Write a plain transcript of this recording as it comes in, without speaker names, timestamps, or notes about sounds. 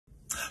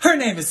Her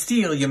name is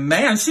Stelia,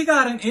 man. She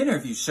got an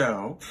interview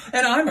show.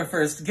 And I'm her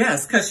first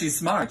guest because she's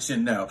smart, you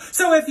know.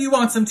 So if you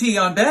want some tea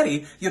on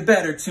Betty, you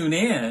better tune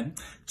in.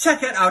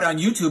 Check it out on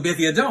YouTube. If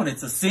you don't,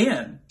 it's a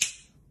sin.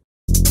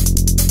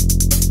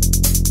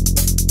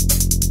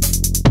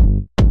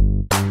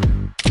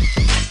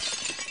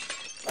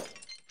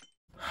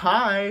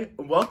 Hi,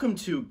 welcome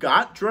to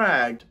Got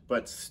Dragged,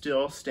 but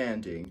Still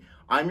Standing.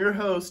 I'm your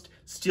host,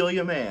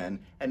 Stelia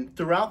Man, and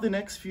throughout the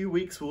next few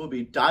weeks, we'll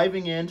be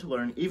diving in to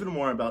learn even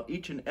more about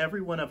each and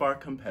every one of our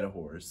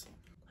competitors.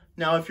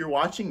 Now, if you're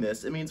watching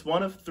this, it means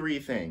one of three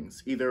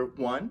things. Either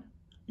one,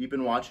 you've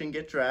been watching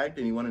Get Dragged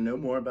and you want to know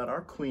more about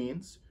our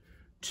queens.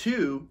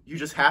 Two, you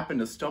just happened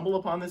to stumble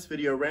upon this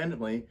video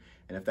randomly,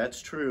 and if that's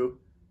true,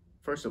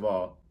 first of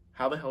all,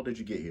 how the hell did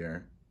you get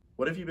here?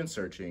 What have you been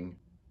searching?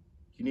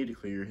 You need to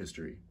clear your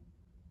history.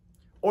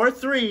 Or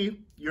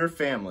three, your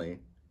family,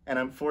 and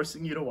I'm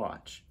forcing you to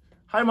watch.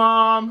 Hi,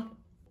 Mom!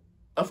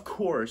 Of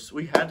course,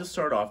 we had to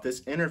start off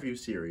this interview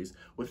series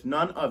with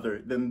none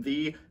other than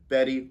the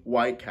Betty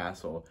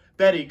Whitecastle.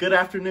 Betty, good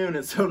afternoon.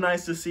 It's so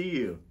nice to see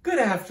you. Good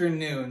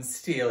afternoon,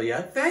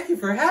 Stelia. Thank you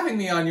for having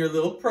me on your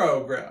little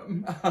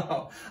program.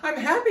 Oh, I'm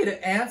happy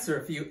to answer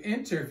a few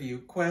interview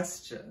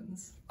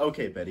questions.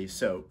 Okay, Betty,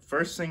 so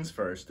first things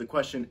first, the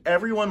question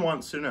everyone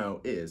wants to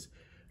know is,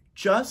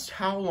 just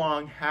how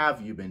long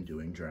have you been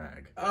doing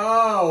drag?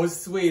 Oh,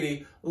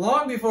 sweetie,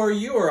 long before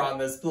you were on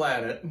this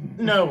planet.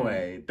 No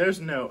way.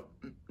 There's no.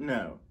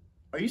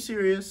 Are you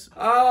serious?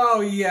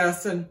 Oh,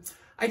 yes, and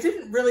I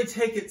didn't really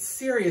take it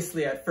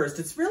seriously at first.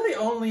 It's really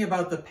only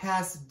about the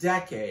past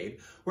decade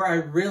where I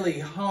really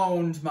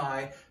honed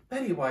my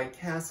Betty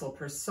Whitecastle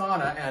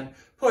persona and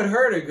put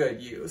her to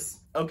good use.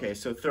 Okay,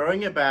 so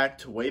throwing it back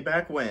to way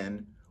back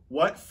when,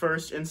 what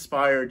first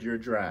inspired your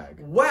drag?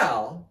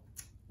 Well,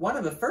 one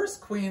of the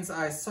first queens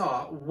I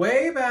saw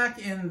way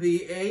back in the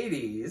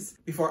 80s,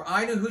 before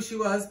I knew who she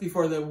was,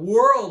 before the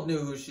world knew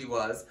who she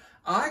was,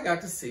 I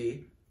got to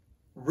see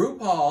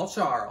RuPaul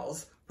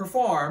Charles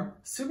perform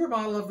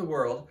Supermodel of the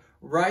World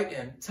right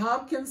in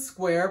Tompkins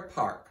Square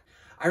Park.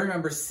 I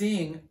remember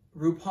seeing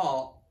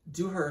RuPaul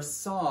do her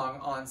song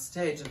on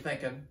stage and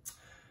thinking,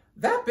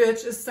 that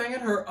bitch is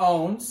singing her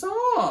own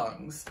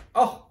songs.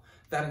 Oh,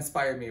 that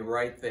inspired me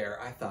right there.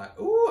 I thought,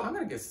 ooh, I'm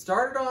gonna get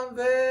started on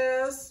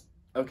this.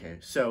 Okay,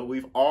 so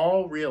we've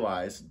all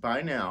realized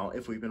by now,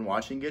 if we've been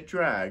watching Get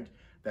Dragged,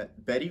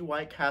 that Betty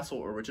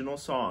Whitecastle original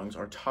songs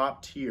are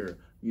top tier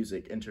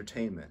music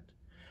entertainment.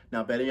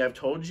 Now, Betty, I've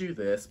told you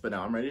this, but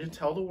now I'm ready to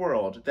tell the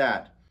world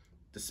that,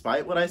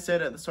 despite what I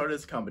said at the start of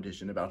this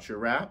competition about your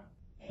rap,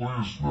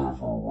 please never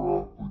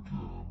rap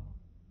again.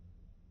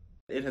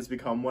 It has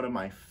become one of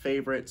my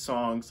favorite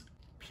songs,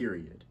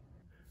 period.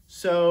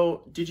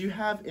 So, did you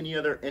have any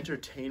other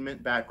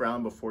entertainment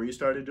background before you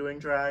started doing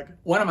drag?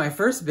 One of my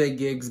first big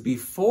gigs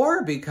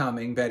before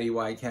becoming Betty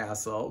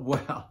Whitecastle,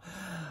 well,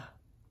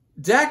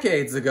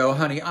 decades ago,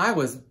 honey, I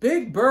was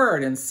Big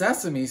Bird in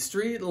Sesame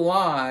Street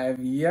Live.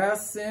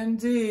 Yes,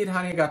 indeed,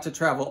 honey. I got to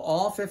travel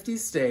all 50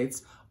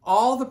 states,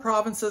 all the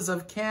provinces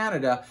of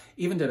Canada,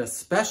 even did a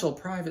special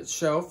private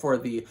show for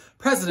the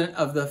president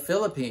of the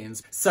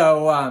Philippines.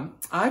 So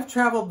I've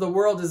traveled the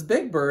world as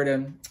Big Bird,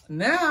 and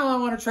now I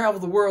want to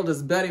travel the world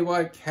as Betty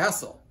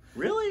Whitecastle.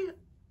 Really?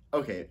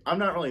 Okay, I'm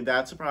not really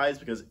that surprised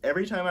because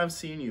every time I've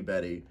seen you,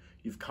 Betty,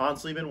 you've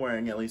constantly been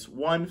wearing at least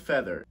one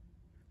feather.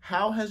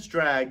 How has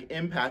drag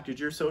impacted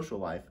your social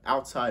life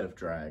outside of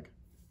drag?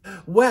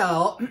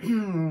 Well,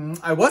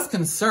 I was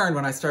concerned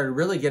when I started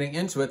really getting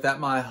into it that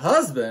my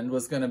husband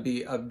was going to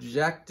be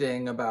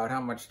objecting about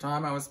how much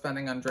time I was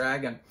spending on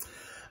drag,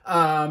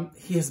 and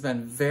he has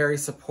been very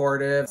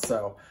supportive,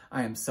 so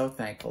I am so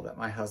thankful that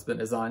my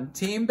husband is on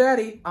Team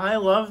Betty. I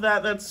love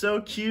that. That's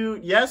so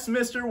cute. Yes,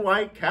 Mr.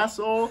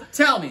 Whitecastle.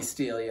 Tell me,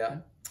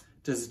 Stelia,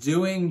 does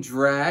doing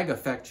drag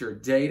affect your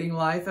dating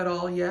life at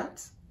all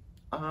yet?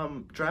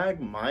 Drag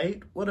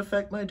would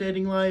affect my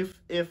dating life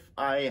if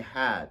I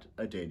had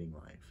a dating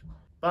life.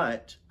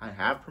 But I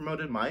have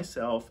promoted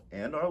myself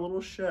and our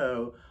little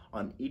show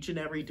on each and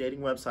every dating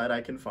website I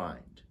can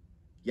find.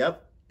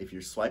 Yep, if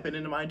you're swiping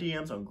into my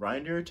DMs on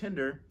Grindr or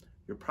Tinder,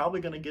 you're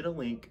probably going to get a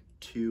link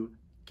to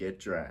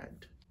Get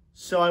Dragged.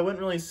 So I wouldn't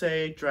really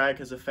say drag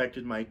has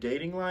affected my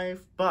dating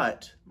life,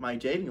 but my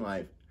dating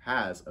life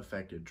has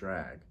affected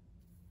drag.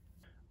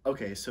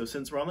 Okay, so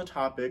since we're on the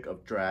topic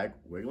of drag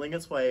wiggling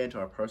its way into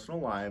our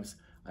personal lives,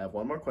 I have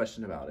one more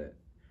question about it.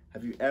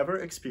 Have you ever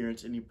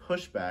experienced any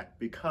pushback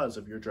because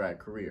of your drag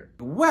career?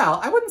 Well,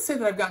 I wouldn't say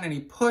that I've gotten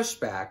any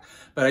pushback,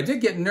 but I did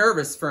get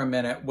nervous for a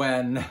minute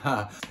when,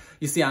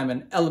 you see, I'm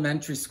an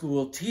elementary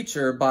school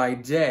teacher by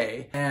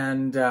day,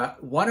 and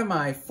one of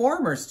my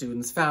former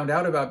students found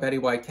out about Betty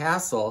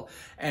Whitecastle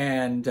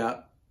and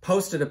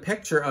posted a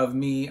picture of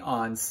me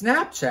on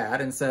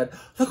Snapchat and said,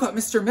 look what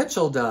Mr.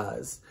 Mitchell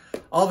does.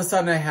 All of a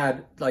sudden I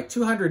had like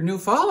 200 new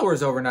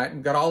followers overnight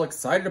and got all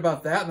excited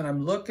about that. And then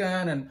I'm looking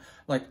and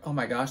like, oh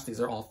my gosh, these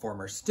are all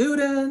former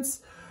students.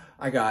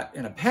 I got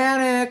in a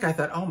panic. I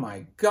thought, oh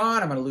my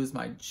God, I'm going to lose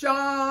my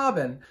job.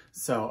 And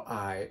so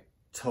I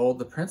told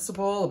the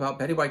principal about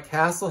Betty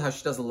Whitecastle, how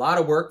she does a lot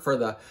of work for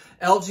the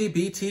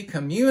LGBT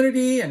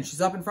community, and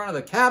she's up in front of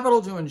the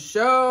Capitol doing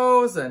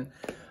shows and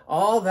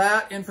all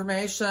that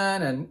information.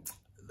 And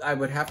I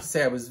would have to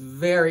say I was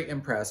very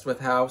impressed with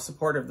how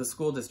supportive the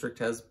school district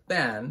has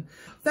been.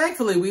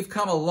 Thankfully, we've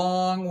come a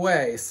long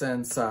way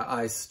since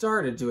I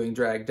started doing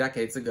drag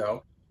decades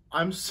ago.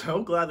 I'm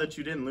so glad that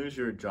you didn't lose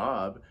your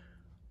job.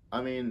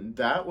 I mean,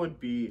 that would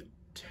be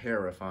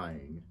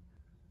terrifying.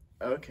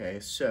 Okay,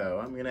 so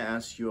I'm gonna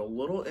ask you a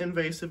little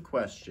invasive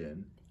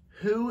question.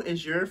 Who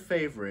is your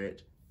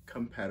favorite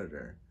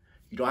competitor?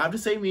 You don't have to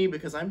say me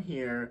because I'm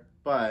here,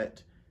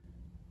 but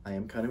I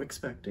am kind of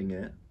expecting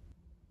it.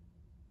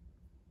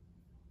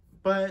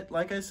 But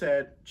like I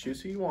said,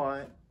 choose who you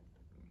want.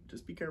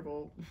 Just be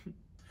careful.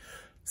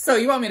 So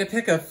you want me to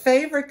pick a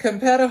favorite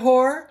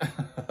competitor?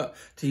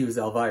 To use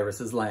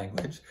Elvirus's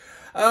language.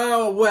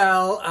 Oh,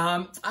 well,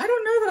 I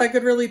don't know that I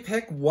could really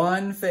pick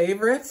one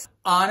favorite.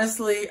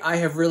 Honestly, I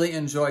have really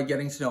enjoyed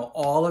getting to know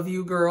all of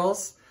you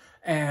girls.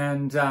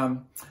 And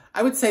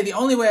I would say the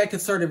only way I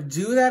could sort of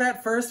do that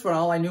at first, when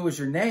all I knew was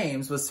your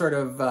names, was sort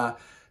of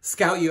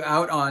scout you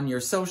out on your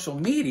social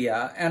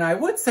media. And I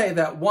would say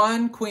that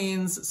one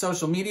queen's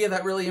social media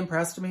that really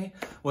impressed me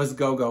was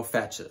Go-Go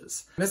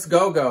Fetches. Miss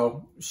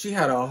Go-Go, she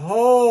had a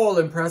whole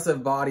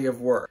impressive body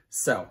of work.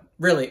 So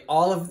really,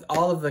 all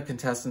of the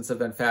contestants have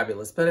been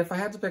fabulous. But if I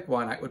had to pick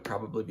one, it would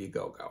probably be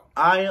Go-Go.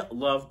 I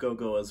love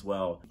Go-Go as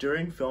well.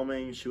 During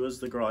filming, she was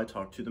the girl I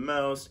talked to the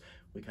most.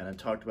 We kind of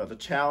talked about the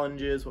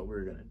challenges, what we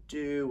were gonna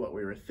do, what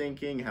we were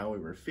thinking, how we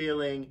were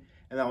feeling,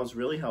 and that was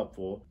really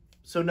helpful.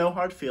 So no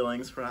hard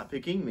feelings for not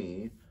picking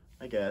me.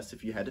 I guess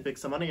if you had to pick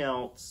somebody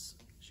else,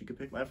 she could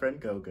pick my friend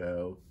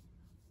Go-Go.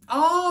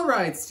 All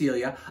right,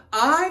 Stelia,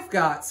 I've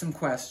got some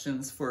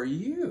questions for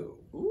you.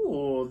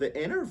 Ooh, the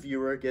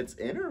interviewer gets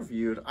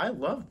interviewed. I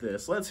love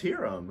this. Let's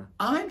hear them.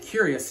 I'm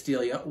curious,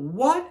 Stelia,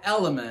 what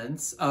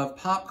elements of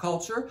pop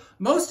culture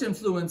most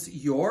influence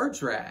your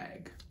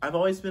drag? I've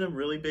always been a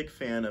really big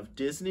fan of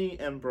Disney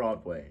and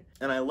Broadway,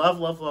 and I love,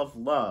 love, love,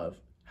 love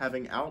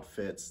having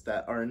outfits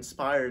that are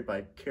inspired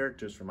by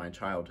characters from my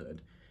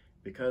childhood.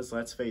 Because,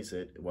 let's face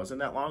it, it wasn't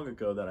that long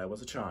ago that I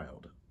was a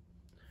child.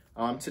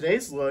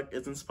 Today's look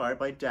is inspired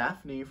by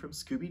Daphne from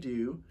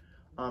Scooby-Doo.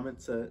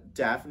 It's a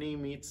Daphne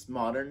meets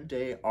modern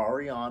day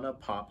Ariana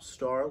pop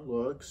star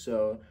look,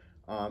 so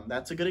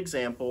that's a good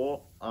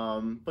example.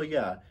 But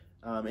yeah,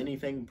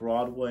 anything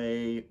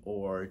Broadway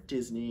or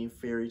Disney,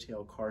 fairy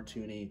tale,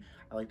 cartoony,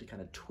 I like to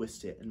kind of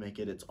twist it and make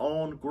it its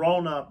own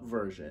grown-up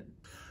version.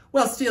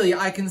 Well, Stelia,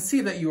 I can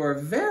see that you are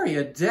very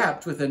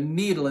adept with a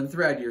needle and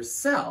thread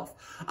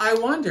yourself. I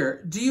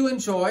wonder, do you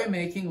enjoy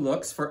making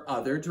looks for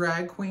other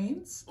drag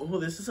queens?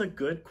 Oh, this is a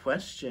good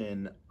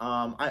question.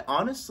 I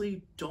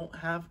honestly don't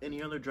have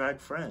any other drag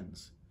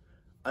friends.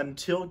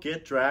 Until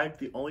Get Dragged,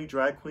 the only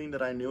drag queen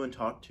that I knew and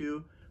talked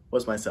to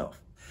was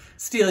myself.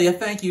 Stelia,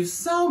 thank you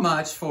so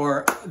much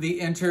for the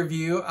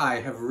interview.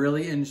 I have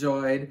really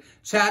enjoyed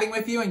chatting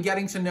with you and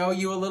getting to know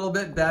you a little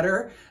bit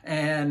better.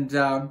 And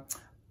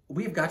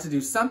we've got to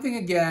do something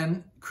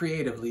again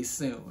creatively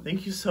soon.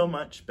 Thank you so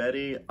much,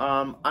 Betty.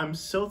 I'm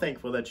so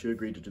thankful that you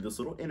agreed to do this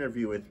little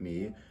interview with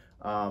me.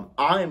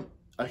 I'm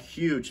a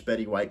huge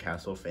Betty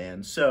Whitecastle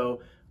fan,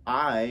 so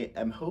I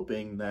am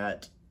hoping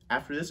that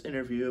after this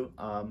interview,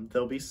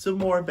 there'll be some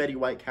more Betty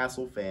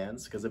Whitecastle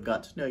fans because I've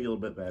got to know you a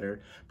little bit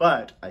better.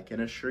 But I can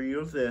assure you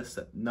of this,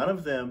 that none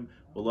of them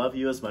will love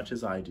you as much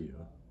as I do.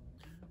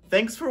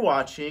 Thanks for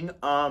watching.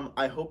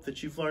 I hope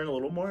that you've learned a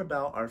little more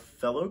about our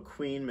fellow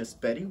queen, Miss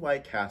Betty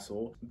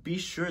Whitecastle. Be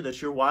sure that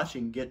you're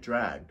watching Get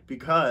Dragged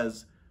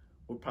because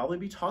we'll probably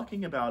be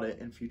talking about it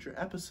in future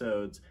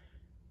episodes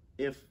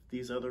if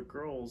these other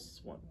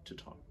girls want to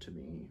talk to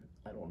me.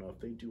 I don't know if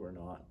they do or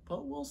not,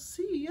 but we'll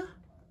see.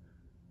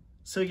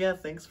 So yeah,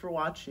 thanks for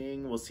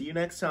watching. We'll see you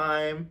next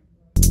time.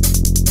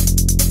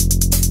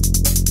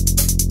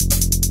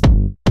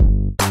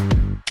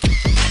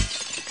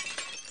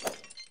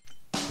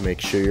 Make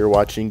sure you're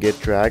watching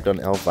Get Dragged on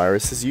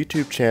Elvirus's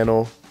YouTube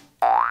channel.